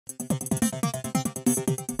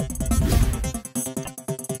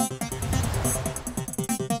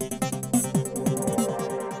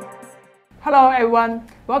Hello everyone,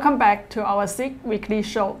 welcome back to our SEEK weekly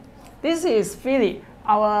show. This is Philly,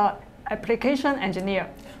 our application engineer.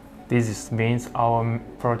 This is Means, our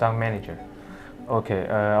product manager. Okay,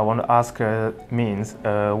 I want to ask Means,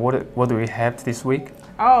 what do we have this week?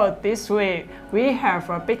 Oh, this week we have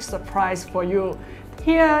a big surprise for you.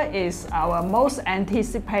 Here is our most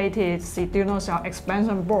anticipated Seeeduino XIAO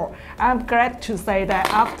Expansion board. I'm glad to say that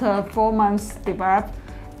after 4 months developed,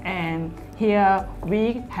 and here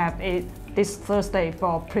we have it this Thursday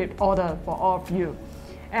for pre-order for all of you.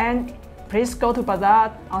 And please go to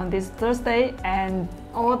Bazaar on this Thursday, and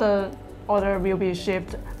all the order will be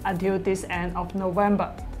shipped until this end of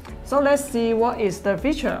November. So let's see what is the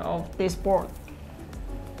feature of this board.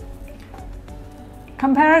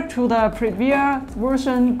 Compared to the previous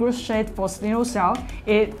version group shade for Seeeduino XIAO,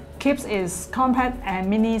 it keeps its compact and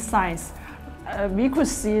mini size. We could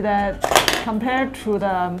see that compared to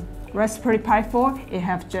the Raspberry Pi 4, it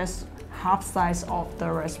has just half size of the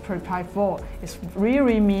Raspberry Pi 4. It's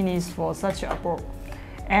really mini for such a board.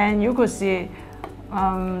 And you could see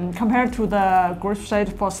compared to the group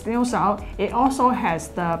shade for Seeeduino XIAO, it also has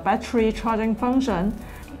the battery charging function.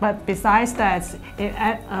 But besides that, it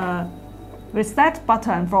adds a reset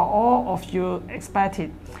button for all of you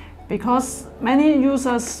expected, because many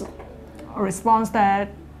users respond that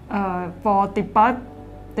for debug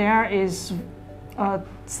there is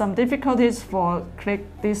some difficulties for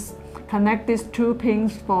connect these two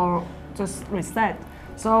pins for just reset.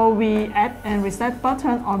 So we add a reset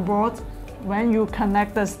button on board when you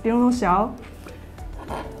connect the Seeeduino XIAO.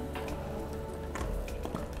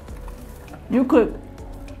 You could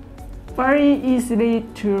very easily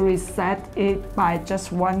to reset it by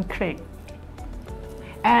just one click.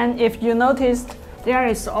 And if you noticed, there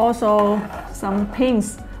is also some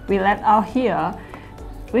pins we left out here,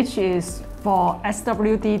 which is for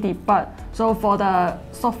SWD debug. So for the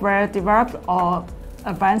software developed or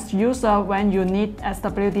advanced user, when you need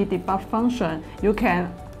SWD debug function, you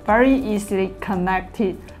can very easily connect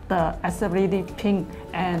the SWD pin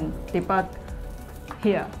and debug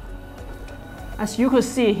here. As you could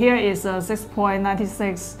see, here is a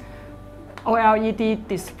 6.96 OLED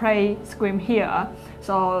display screen here.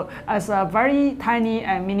 So as a very tiny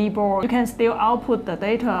and mini board, you can still output the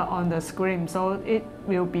data on the screen. So it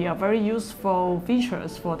will be a very useful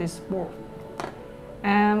features for this board.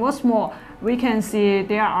 And what's more, we can see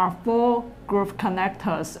there are 4 group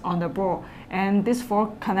connectors on the board. And these 4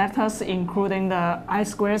 connectors including the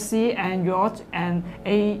I2C and UART and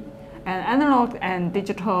an analog and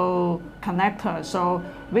digital connector, so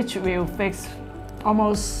which will fix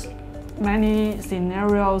almost many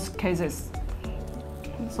scenarios cases.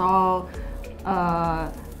 So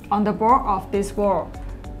on the board of this board,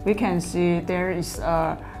 we can see there is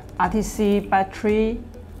a RTC battery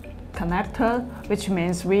connector, which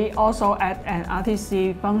means we also add an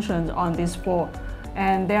RTC function on this board.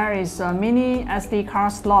 And there is a mini SD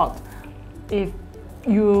card slot. If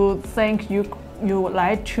you think you would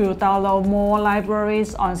like to download more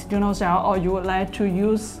libraries on Seeeduino XIAO, or you would like to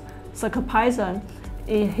use CircuitPython,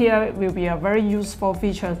 here will be a very useful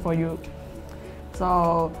feature for you.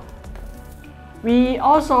 So we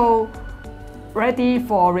also ready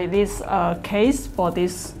for release a case for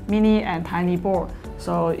this mini and tiny board.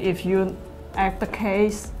 So if you add the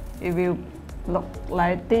case, it will look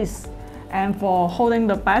like this. And for holding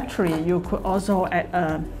the battery, you could also add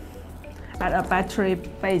a battery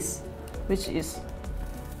base, which is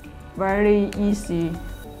very easy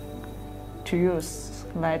to use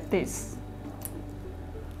like this.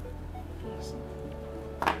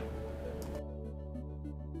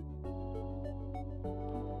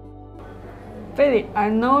 Philip, I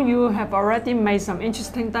know you have already made some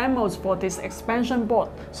interesting demos for this expansion board,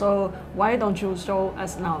 so why don't you show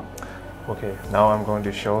us now? Okay, now I'm going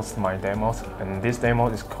to show my demos, and this demo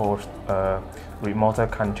is called remote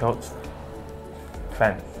controlled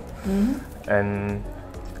fan. And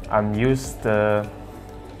I'm used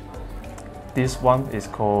this one is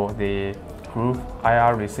called the Grove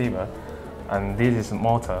IR receiver, and this is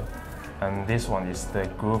motor, and this one is the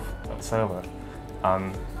Grove server.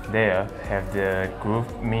 There have the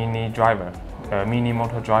Grove mini driver, mini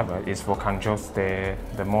motor driver is for controls the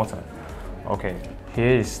motor. Okay,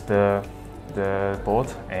 here is the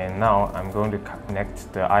board, and now I'm going to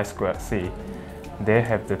connect the I2C. They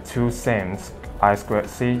have the 2 same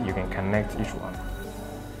I2C, you can connect each one.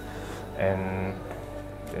 And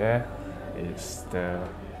there is the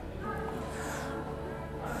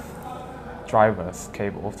driver's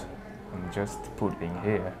cable, and just put in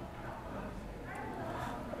here.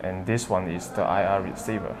 And this one is the IR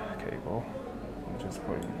receiver cable, and just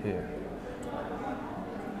put it here.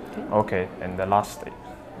 Okay, and the last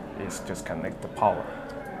is just connect the power.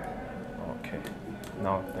 Okay,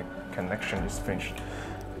 now the connection is finished.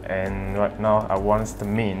 And right now I want the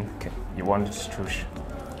min. Okay. You want to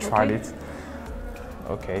try it?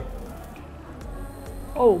 Okay.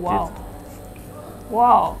 Oh wow!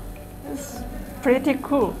 Wow, it's pretty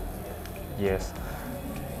cool. Yes.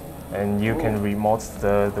 And you can remote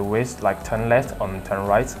the waist, like turn left or turn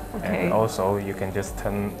right. Okay. And also you can just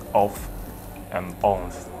turn off and on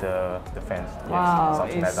the fan. Wow, yes,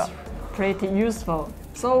 something like it's that. pretty useful.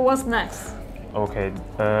 So what's next? Okay,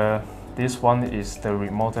 this one is the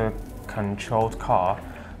remote controlled car.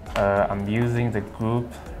 I'm using the Grove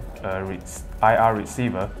IR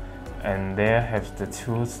receiver, and there have the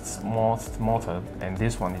two small motor, and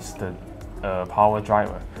this one is the power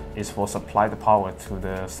driver. It's for supply the power to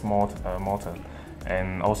the small motor,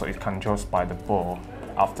 and also it controls by the ball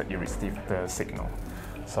after you receive the signal.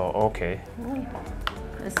 So okay.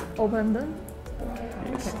 Let's open them.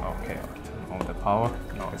 Yes. Okay. Turn on the power.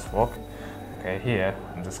 Now it's work. Okay. Here,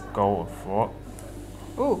 just go forward.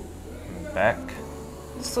 Ooh, Back.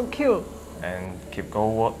 so cute. And keep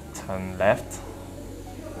forward. Turn left.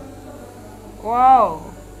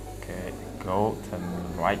 Wow. Okay. Go.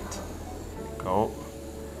 Turn right. Go.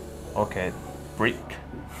 Okay. Brake.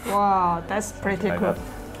 Wow, that's pretty Like cool. that.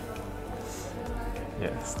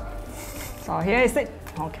 Yes. So here is it.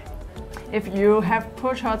 Okay. If you have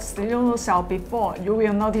purchased SeeeduinoXIAO before, you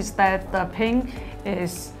will notice that the pin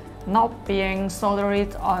is not being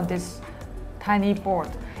soldered on this tiny board.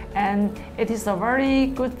 And it is a very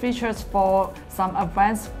good feature for some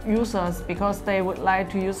advanced users because they would like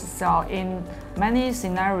to use SeeeduinoXIAO in many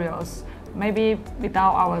scenarios, maybe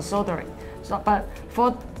without our soldering. So, but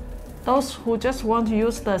for those who just want to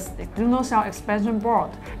use the SeeeduinoXIAO expansion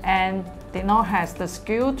board and did not have the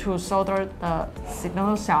skill to solder the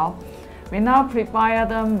SeeeduinoXIAO, we now provide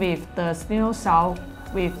them with the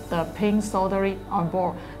SeeeduinoXIAO with the pin soldering on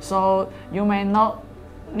board. So you may not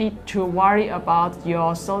need to worry about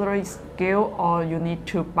your soldering skill, or you need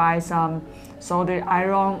to buy some soldering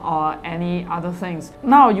iron or any other things.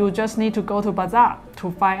 Now you just need to go to Bazaar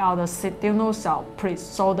to find out the SeeeduinoXIAO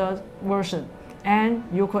pre-soldered version, and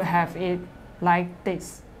you could have it like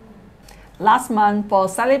this. Last month, for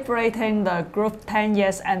celebrating the Grove10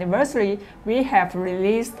 years anniversary, we have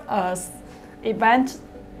released an event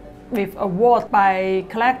with award by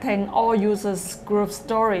collecting all users' Grove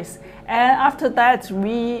stories. And after that,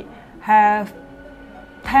 we have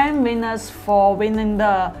 10 winners for winning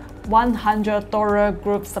the $100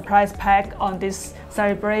 Grove surprise pack on this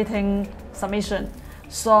celebrating submission.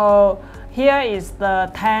 So here is the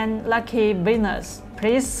 10 lucky winners.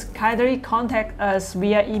 Please kindly contact us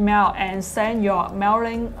via email and send your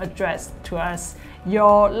mailing address to us.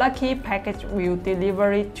 Your lucky package will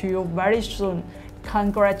deliver it to you very soon.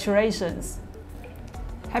 Congratulations!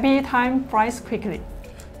 Happy time flies quickly.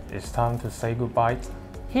 It's time to say goodbye.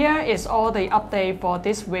 Here is all the update for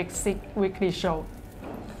this week's weekly show.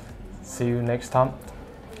 See you next time.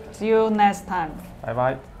 See you next time. Bye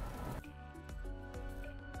bye.